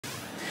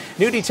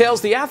New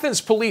details: the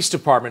Athens Police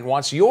Department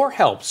wants your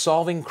help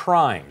solving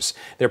crimes.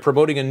 They're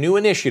promoting a new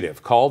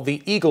initiative called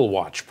the Eagle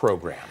Watch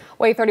program.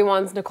 WAAY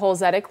 31's Nicole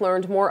Zedek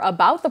learned more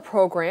about the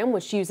program,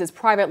 which uses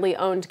privately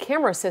owned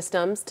camera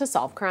systems to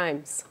solve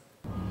crimes.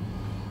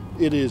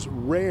 It is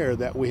rare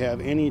that we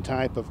have any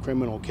type of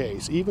criminal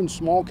case, even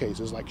small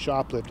cases like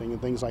shoplifting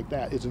and things like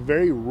that. It's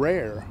very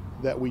rare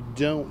that we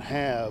don't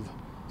have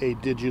a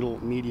digital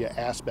media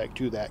aspect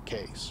to that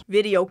case.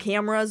 Video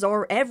cameras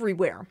are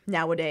everywhere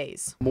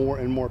nowadays. More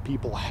and more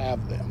people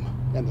have them,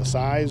 and the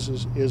size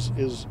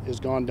is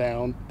gone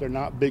down. They're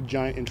not big,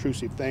 giant,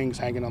 intrusive things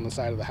hanging on the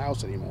side of the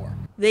house anymore.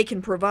 They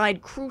can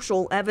provide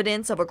crucial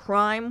evidence of a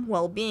crime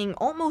while being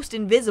almost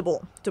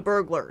invisible to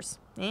burglars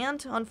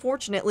and,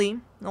 unfortunately,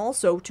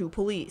 also to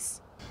police.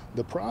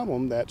 The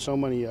problem that so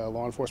many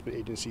law enforcement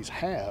agencies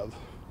have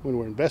when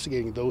we're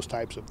investigating those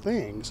types of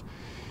things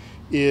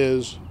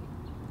is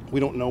we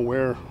don't know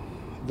where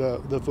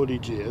the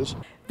footage is.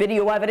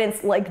 Video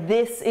evidence like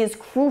this is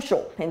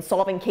crucial in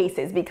solving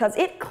cases because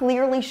it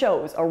clearly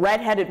shows a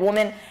red-headed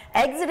woman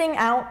exiting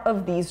out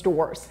of these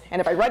doors.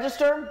 And if I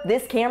register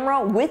this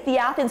camera with the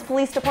Athens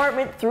Police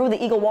Department through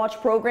the Eagle Watch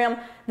program,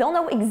 they'll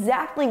know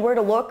exactly where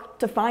to look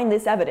to find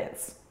this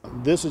evidence.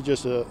 This is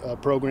just a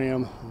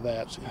program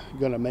that's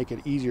going to make it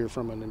easier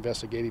from an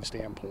investigative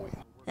standpoint.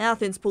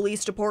 Athens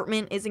Police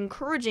Department is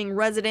encouraging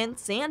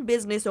residents and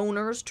business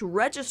owners to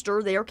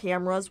register their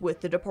cameras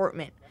with the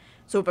department.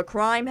 So if a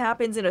crime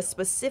happens in a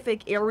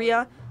specific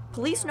area,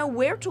 police know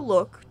where to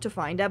look to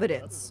find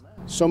evidence.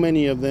 So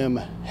many of them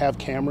have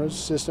camera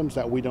systems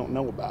that we don't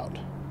know about.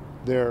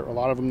 A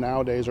lot of them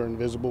nowadays are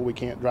invisible. We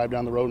can't drive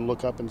down the road and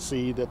look up and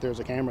see that there's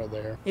a camera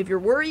there. If you're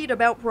worried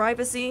about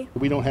privacy,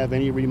 we don't have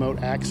any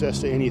remote access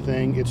to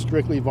anything. It's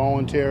strictly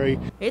voluntary.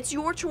 It's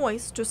your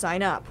choice to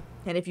sign up.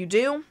 And if you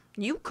do,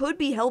 you could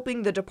be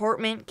helping the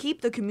department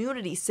keep the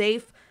community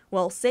safe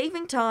while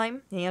saving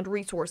time and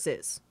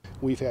resources.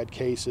 We've had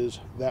cases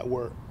that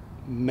were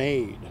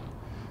made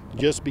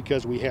just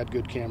because we had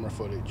good camera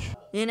footage.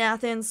 In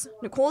Athens,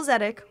 Nicole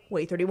Zedek,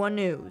 WAAY 31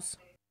 News.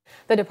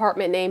 The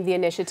department named the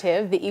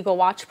initiative the Eagle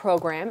Watch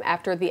program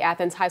after the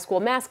Athens High School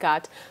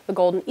mascot, the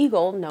golden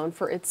eagle, known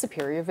for its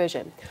superior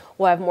vision.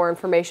 We'll have more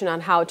information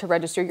on how to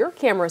register your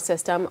camera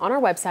system on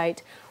our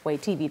website,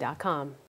 waaytv.com.